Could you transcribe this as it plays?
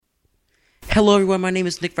Hello everyone, my name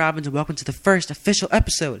is Nick Robbins and welcome to the first official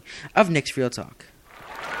episode of Nick's Real Talk.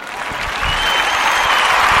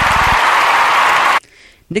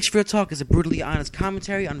 Nick's Real Talk is a brutally honest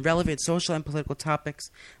commentary on relevant social and political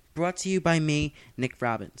topics brought to you by me, Nick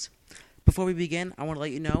Robbins. Before we begin, I want to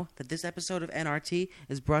let you know that this episode of NRT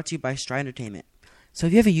is brought to you by Stride Entertainment. So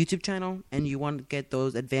if you have a YouTube channel and you want to get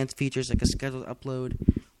those advanced features like a scheduled upload,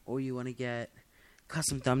 or you want to get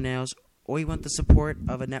custom thumbnails, or you want the support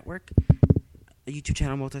of a network, a YouTube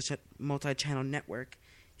channel, multi-channel network,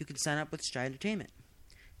 you can sign up with Stride Entertainment.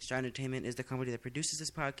 Stride Entertainment is the company that produces this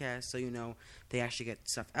podcast, so you know they actually get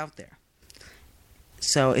stuff out there.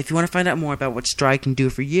 So if you want to find out more about what Stride can do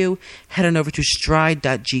for you, head on over to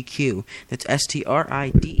stride.gq. That's stride.gq.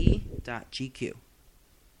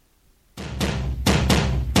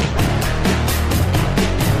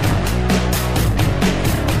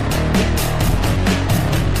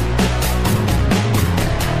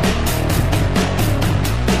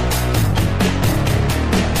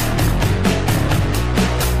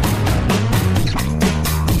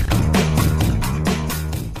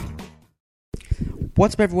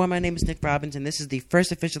 What's up, everyone? My name is Nick Robbins, and this is the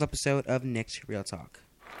first official episode of Nick's Real Talk.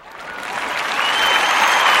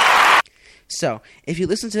 So, if you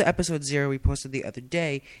listened to episode 0 we posted the other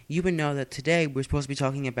day, you would know that today we're supposed to be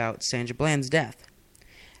talking about Sandra Bland's death.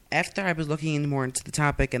 After I was looking more into the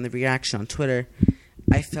topic and the reaction on Twitter,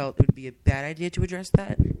 I felt it would be a bad idea to address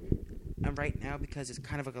that. And right now, because it's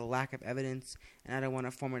kind of like a lack of evidence, and I don't want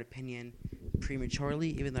to form an opinion prematurely,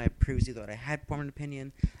 even though I previously thought I had formed an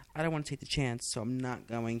opinion, I don't want to take the chance, so I'm not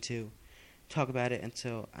going to talk about it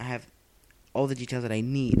until I have all the details that I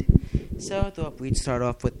need. So I thought we'd start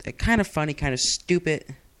off with a kind of funny, kind of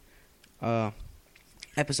stupid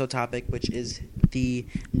episode topic, which is the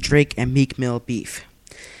Drake and Meek Mill beef.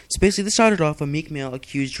 So basically, this started off when Meek Mill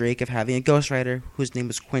accused Drake of having a ghostwriter whose name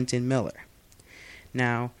was Quentin Miller.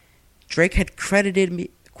 Now, Drake had credited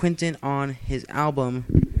Quentin on his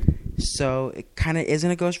album, so it kind of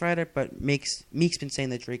isn't a ghostwriter, but Meek's been saying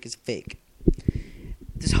that Drake is fake.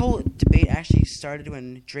 This whole debate actually started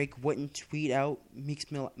when Drake wouldn't tweet out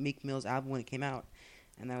Meek Mill's album when it came out,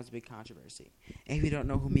 and that was a big controversy. And if you don't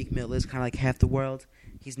know who Meek Mill is, kind of like half the world,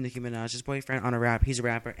 he's Nicki Minaj's boyfriend on a rap. He's a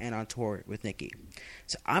rapper and on tour with Nicki.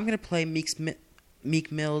 So I'm going to play Meek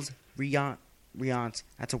Mill's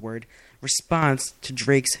response to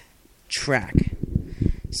Drake's track.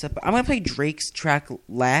 So I'm going to play Drake's track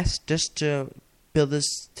last just to build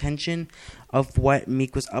this tension of what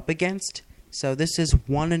Meek was up against. So this is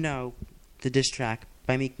Wanna Know, the diss track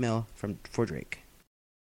by Meek Mill for Drake.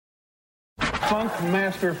 Funk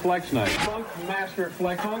Master Flex Night. Funk Master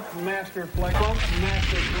Flex. Funk Master Flex. Funk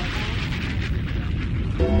Master Flex.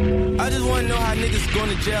 I just want to know how niggas going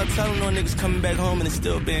to jail telling no niggas coming back home and it's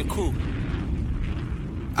still being cool.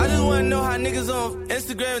 I just want to know how niggas on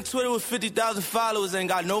Instagram and Twitter with 50,000 followers ain't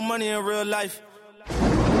got no money in real life,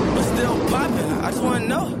 but still popping. I just want to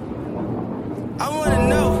know. I want to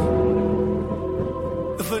know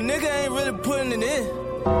if a nigga ain't really putting it in,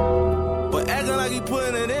 but acting like he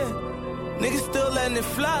putting it in. Niggas still letting it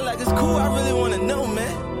fly like it's cool. I really want to know,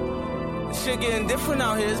 man. This shit getting different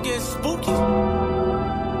out here. It's getting spooky.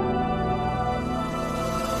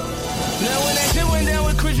 Now when that shit went down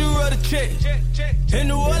with Chris, you wrote a check. In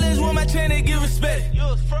New Orleans, with my chain, they give respect.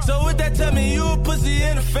 So with that, tell me you a pussy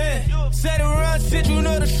and a fan. Sat around shit, you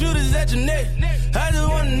know the shooters at your neck. I just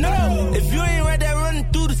wanna know if you ain't right there running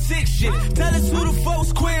through the 6 shit. Tell us who the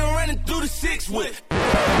folks quit running through the 6 with.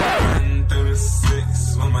 Running through the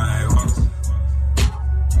 6 with my walks.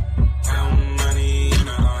 Count money, you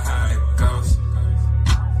know how it goes.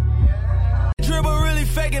 Dribble really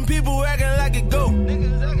faking, people acting like it go.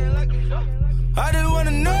 I just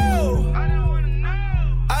wanna know.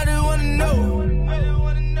 I just wanna know.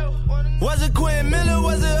 Was it Quentin Miller?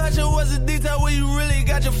 Was it Usher? Was it detail where you really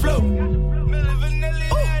got your flow?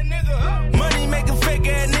 Money make a fake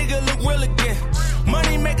ass nigga look real again.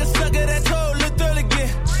 Money make a sucker that's whole look thrill again.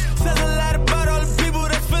 Says a lot about all the people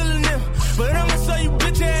that's feeling them. But I'ma show you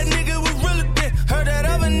bitch ass nigga was real again. Heard that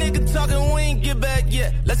other nigga talking, we ain't get back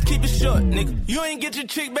yet. Let's keep it short, nigga. You ain't get your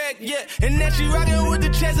chick back yet. And that she rockin' with the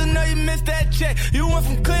chest, I know you missed that check. You went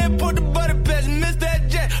from Clearport to Butter Patch, missed that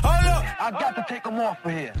jet. Hold up. I got to take him off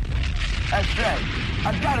of here. That's right.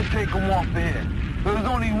 I gotta take him off of here. There's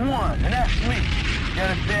only one, and that's me. You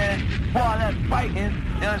understand? For all that fighting,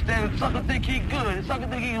 you understand? The sucker think he good. The sucker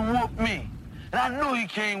think he can whoop me. And I know he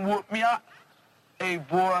can't whoop me. Hey,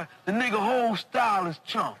 boy, the nigga whole style is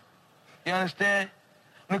chump. You understand?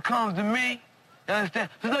 When it comes to me, you understand?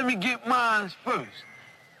 So let me get mine first.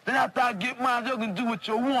 Then after I get mine, you can do what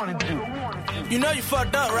you want to do. You know you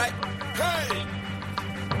fucked up, right? Hey!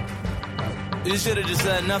 You should have just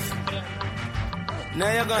said nothing.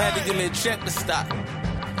 Now y'all gonna have to give me a check to stop.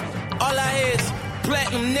 All I hear is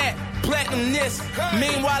platinum net, platinum this.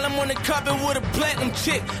 Meanwhile, I'm on the carpet with a platinum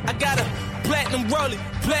chick. I got a platinum rollie,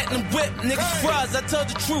 platinum whip. Niggas frauds, I told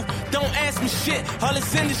the truth, don't ask me shit. All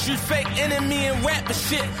this industry fake enemy and rapper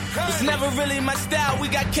shit. It's never really my style, we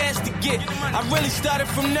got cash to get. I really started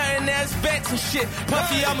from nothing, now it's back some shit.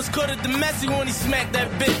 Puffy almost caught a domestic when he smacked that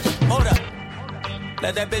bitch. Hold up,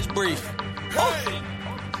 let that bitch breathe. Oh.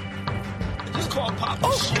 This called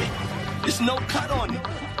poppin' shit. There's no cut on it.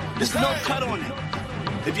 There's no cut on it.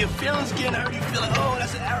 If your feelings getting hurt, you feel like, oh,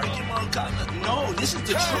 that's an arrogant motherfucker. No, this is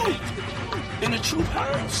the truth. And the truth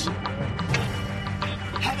hurts.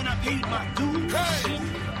 Haven't I paid my dues?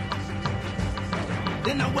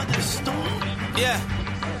 Then I weather the storm. Yeah.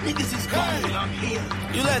 Niggas is gone and I'm here.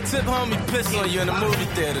 You let Tip homie piss on you in the movie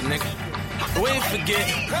theater, nigga. We ain't forget.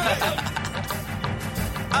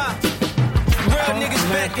 Real niggas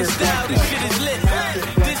back in style, this shit is lit.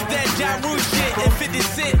 This that Ja Rule shit and 50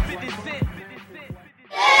 Cent.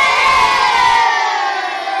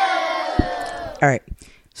 Alright,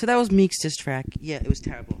 so that was Meek's diss track. Yeah, it was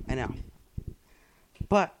terrible, I know.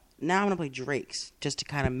 But now I'm going to play Drake's, just to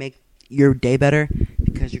kind of make your day better,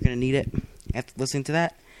 because you're going to need it after listening to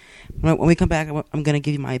that. When we come back, I'm going to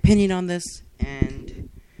give you my opinion on this, and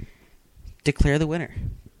declare the winner,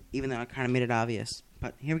 even though I kind of made it obvious.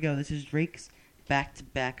 But here we go, this is Drake's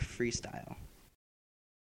back-to-back freestyle.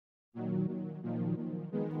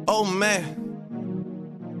 Oh man.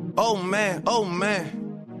 Oh man, oh man.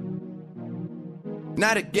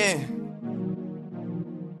 Not again.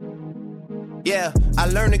 Yeah, I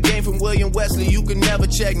learned the game from William Wesley, you can never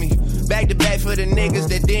check me. Back to back for the niggas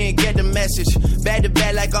that didn't get the message. Back to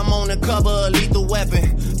back like I'm on the cover of Lethal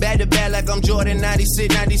Weapon. Back to back like I'm Jordan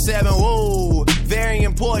 96, 97. Whoa, very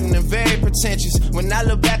important and very pretentious. When I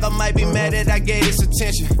look back, I might be mad that I gave this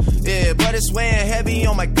attention. Yeah, but it's weighing heavy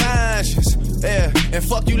on my conscience. Yeah, and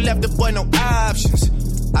fuck you left the boy no options.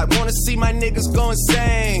 I wanna see my niggas go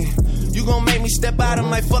insane. You gon' make me step out of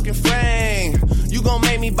my fucking frame. You gon'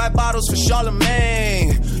 make me buy bottles for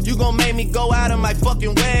Charlemagne. You gon' make me go out of my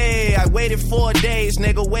fucking way. I waited 4 days,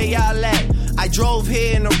 nigga, where y'all at? I drove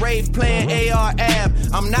here in a rave playing AR-AB.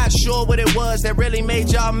 I'm not sure what it was that really made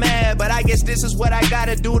y'all mad, but I guess this is what I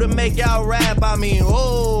gotta do to make y'all rap. I mean,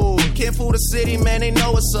 oh, can't fool the city, man, they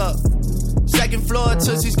know what's up. Second floor,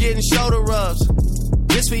 Tootsie's getting shoulder rubs.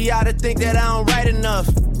 This for y'all to think that I don't write enough.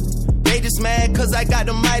 They just mad cause I got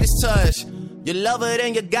the Midas touch. You love her,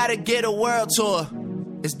 then you gotta get a world tour.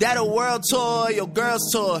 Is that a world tour or your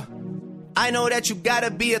girl's tour? I know that you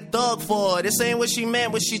gotta be a thug for her. This ain't what she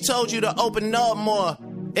meant when she told you to open up more.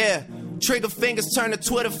 Yeah, trigger fingers turn to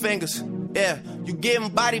Twitter fingers. Yeah, you getting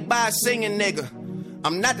bodied by a singing nigga.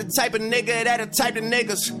 I'm not the type of nigga that'll type of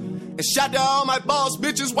niggas. And shout to all my boss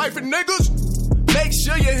bitches, wife and niggas. Make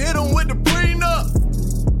sure you hit them with the prenup.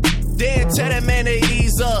 Then tell that man to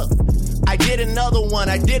ease up. I did another one.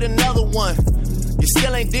 You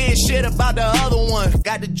still ain't did shit about the other one.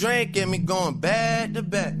 Got the drink in me going back to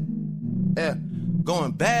back. Yeah,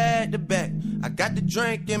 going back to back. I got the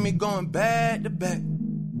drink in me going back to back.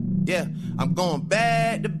 Yeah, I'm going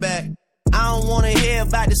back to back. I don't wanna hear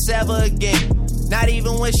about this ever again. Not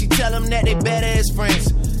even when she tell them that they better as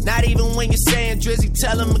friends. Not even when you're saying Drizzy,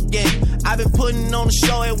 tell them again. I've been putting on the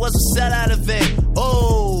show, it was a sellout event.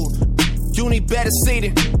 Oh, you need better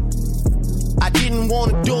seating. I didn't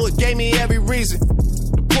want to do it, gave me every reason.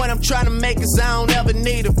 The point I'm trying to make is I don't ever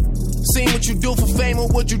need them. Seen what you do for fame or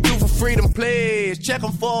what you do for freedom, please. Check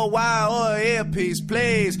them for a while or an earpiece,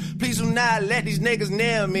 please. Please do not let these niggas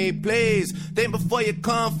near me, please. Think before you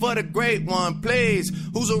come for the great one, please.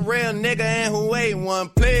 Who's a real nigga and who ain't one,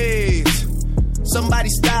 please. Somebody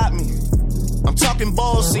stop me. I'm talking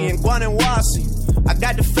Ballsy and Guanawasi. I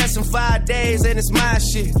got the fest in 5 days and it's my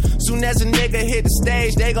shit. Soon as a nigga hit the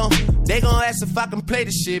stage, they gon' ask if I can play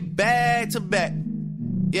the shit back to back.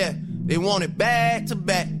 Yeah, they want it back to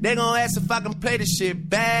back. They gon' ask if I can play the shit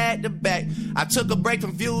back to back. I took a break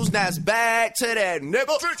from views, now it's back to that, nigga.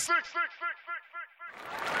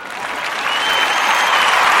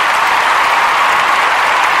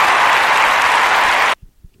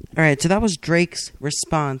 Alright, so that was Drake's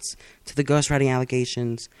response to the ghostwriting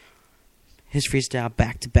allegations. His freestyle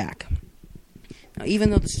back to back. Now, even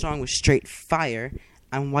though the song was straight fire,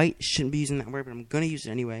 I'm white, shouldn't be using that word, but I'm gonna use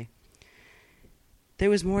it anyway. There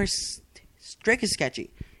was more. Drake is sketchy,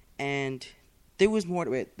 and there was more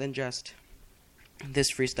to it than just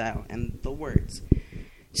this freestyle and the words.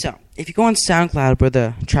 So, if you go on SoundCloud where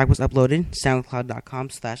the track was uploaded,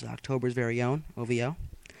 soundcloud.com/October's very own OVO,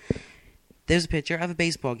 there's a picture of a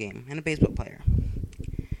baseball game and a baseball player.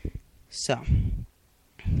 So,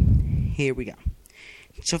 here we go.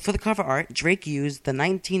 So for the cover art, Drake used the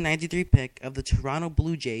 1993 pick of the Toronto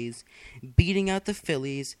Blue Jays beating out the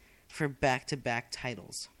Phillies for back-to-back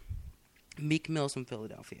titles. Meek Mill's from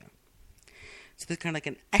Philadelphia. So this is kind of like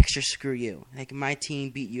an extra screw you. Like, my team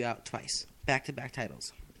beat you out twice. Back-to-back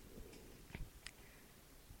titles.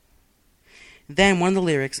 Then one of the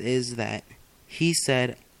lyrics is that he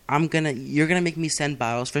said, you're gonna make me send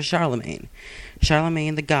bottles for Charlemagne.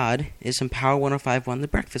 Charlemagne the God is from Power 105.1 The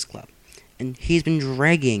Breakfast Club. And he's been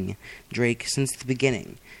dragging Drake since the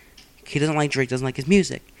beginning. He doesn't like Drake, doesn't like his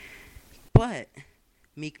music. But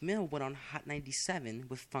Meek Mill went on Hot 97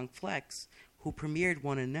 with Funk Flex, who premiered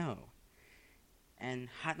Wanna Know. And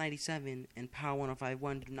Hot 97 and Power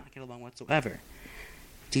 105.1 do not get along whatsoever.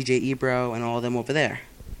 DJ Ebro and all of them over there.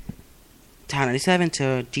 Hot 97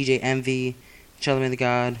 to DJ Envy, Charlemagne the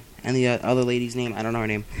God, and the other lady's name, I don't know her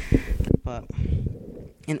name.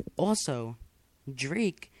 And also,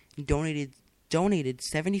 Drake donated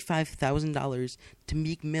 $75,000 to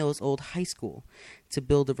Meek Mill's old high school to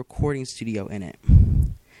build a recording studio in it.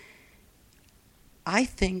 I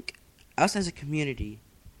think us as a community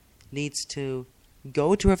needs to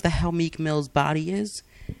go to wherever the hell Meek Mill's body is,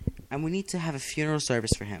 and we need to have a funeral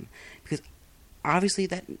service for him, because obviously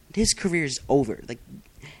that his career is over. Like,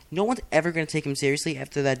 no one's ever going to take him seriously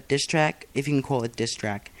after that diss track, if you can call it diss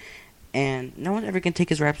track, and no one's ever going to take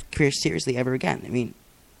his rap career seriously ever again. I mean,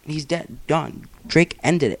 he's dead, done. Drake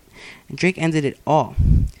ended it, and Drake ended it all.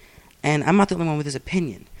 And I'm not the only one with his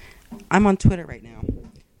opinion. I'm on Twitter right now,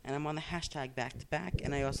 and I'm on the hashtag back to back,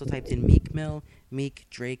 and I also typed in Meek Mill, Meek,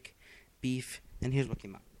 Drake, beef, and here's what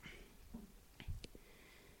came up.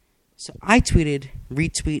 So I tweeted,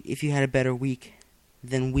 retweet if you had a better week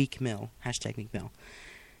than Weak Mill, hashtag Meek Mill.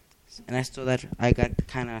 And I took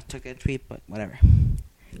that tweet, but whatever.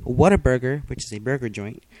 Whataburger, which is a burger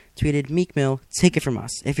joint, tweeted, Meek Mill, take it from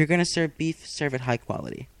us. If you're going to serve beef, serve it high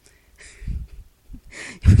quality.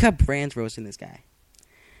 We got brands roasting this guy.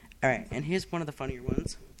 Alright, and here's one of the funnier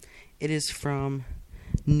ones. It is from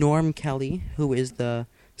Norm Kelly, who is the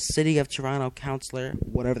City of Toronto councillor,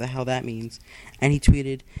 whatever the hell that means. And he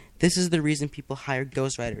tweeted, this is the reason people hire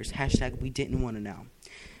ghostwriters. Hashtag we didn't want to know.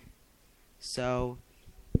 So,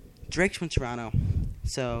 Drake's from Toronto.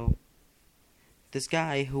 So, this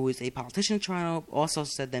guy who is a politician in Toronto also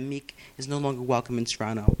said that Meek is no longer welcome in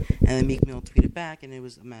Toronto. And then Meek Mill tweeted back, and it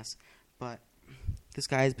was a mess. But this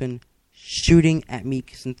guy has been shooting at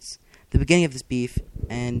Meek since the beginning of this beef,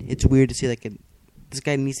 and it's weird to see this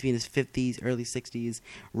guy needs to be in his 50s, early 60s,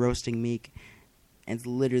 roasting Meek. And it's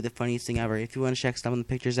literally the funniest thing ever. If you want to check some of the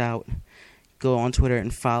pictures out, go on Twitter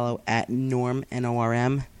and follow at Norm,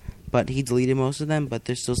 N-O-R-M. But he deleted most of them, but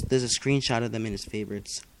there's a screenshot of them in his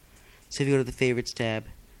favorites. So if you go to the favorites tab,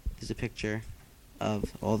 there's a picture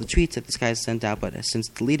of all the tweets that this guy has sent out but has since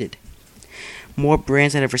deleted. More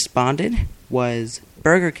brands that have responded was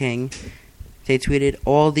Burger King. They tweeted,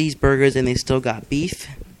 all these burgers and they still got beef.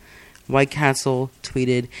 White Castle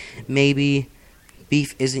tweeted, maybe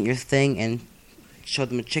beef isn't your thing, and showed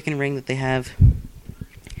them a chicken ring that they have.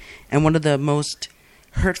 And one of the most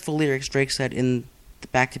hurtful lyrics Drake said in the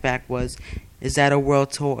back-to-back was, is that a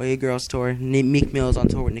world tour or a girl's tour? Meek Mill is on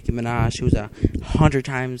tour with Nicki Minaj, who's 100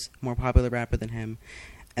 times more popular rapper than him.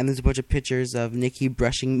 And there's a bunch of pictures of Nicki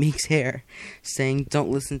brushing Meek's hair, saying,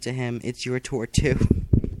 don't listen to him, it's your tour too.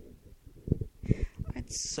 I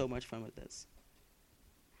had so much fun with this.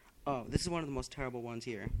 Oh, this is one of the most terrible ones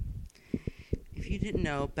here. If you didn't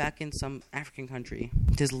know, back in some African country,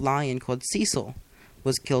 this lion called Cecil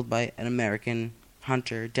was killed by an American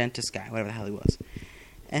hunter, dentist guy, whatever the hell he was.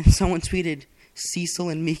 And someone tweeted, Cecil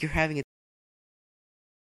and Meek are having a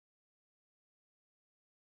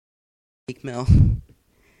Meek Mill.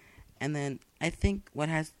 And then I think what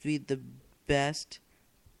has to be the best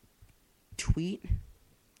tweet,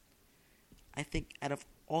 I think out of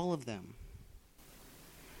all of them,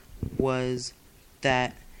 was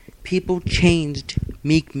that people changed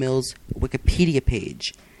Meek Mill's Wikipedia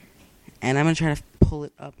page. And I'm going to try to pull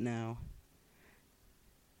it up now.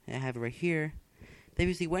 I have it right here. They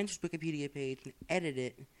basically went to his Wikipedia page and edited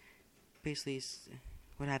it. Basically,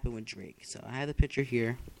 what happened with Drake. So I have the picture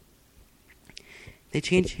here. They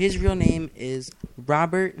changed, his real name is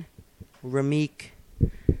Robert Rameek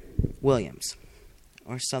Williams.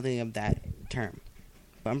 Or something of that term.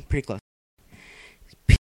 But I'm pretty close.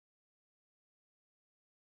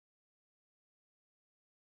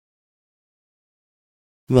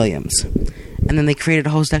 Williams. And then they created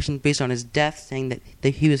a whole section based on his death, saying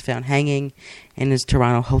that he was found hanging in his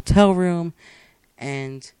Toronto hotel room,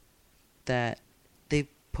 and that they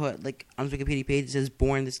put, on his Wikipedia page, it says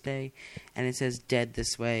born this day, and it says dead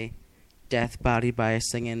this way, death bodied by a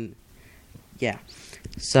singing. Yeah.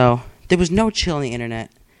 So, there was no chill on the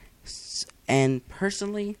internet. And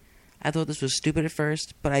personally, I thought this was stupid at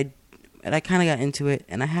first, but I kind of got into it,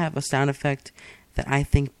 and I have a sound effect that I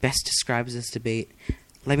think best describes this debate.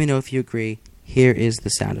 Let me know if you agree. Here is the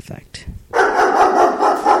sound effect.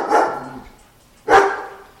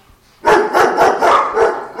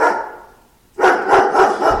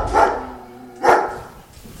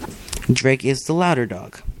 Drake is the louder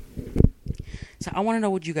dog. So I want to know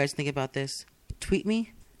what you guys think about this. Tweet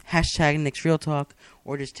me, hashtag Nick's Real Talk,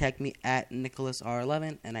 or just tag me at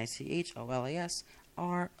NicholasR11,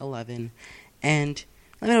 NicholasR11, and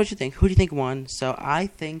let me know what you think. Who do you think won? So I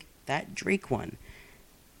think that Drake won,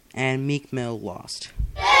 and Meek Mill lost.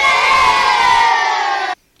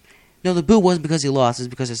 No, the boo wasn't because he lost, it's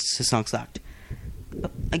because his song sucked.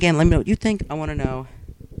 But again, let me know what you think. I want to know.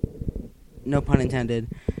 No pun intended.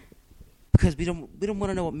 Because we don't want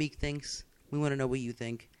to know what Meek thinks. We want to know what you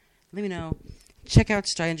think. Let me know. Check out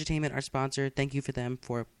Stride Entertainment, our sponsor. Thank you for them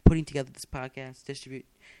for putting together this podcast,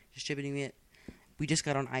 distributing it. We just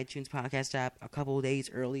got on iTunes podcast app a couple of days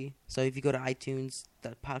early. So if you go to iTunes,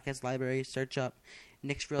 the podcast library, search up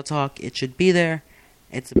Nick's Real Talk, it should be there.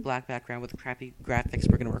 It's a black background with crappy graphics.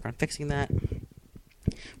 We're going to work on fixing that.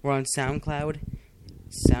 We're on SoundCloud,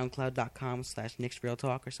 soundcloud.com/Nick's Real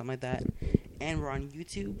Talk or something like that. And we're on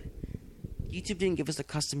YouTube. YouTube didn't give us a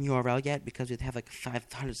custom URL yet because we have like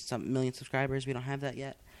 500 million subscribers. We don't have that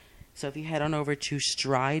yet. So if you head on over to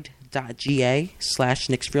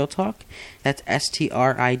stride.ga/Nick's Real Talk, that's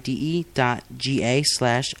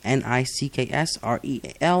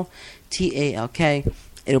stride.ga/NicksRealTalk,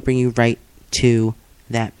 it'll bring you right to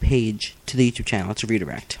that page, to the YouTube channel. It's a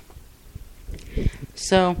redirect.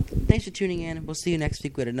 So, thanks for tuning in. We'll see you next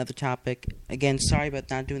week with another topic. Again, sorry about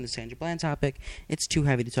not doing the Sandra Bland topic. It's too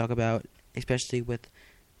heavy to talk about, especially with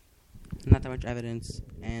not that much evidence,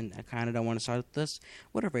 and I kind of don't want to start this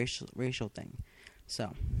with a racial thing.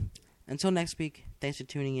 So, until next week, thanks for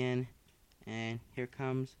tuning in, and here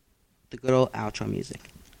comes the good old outro music.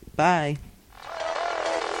 Bye!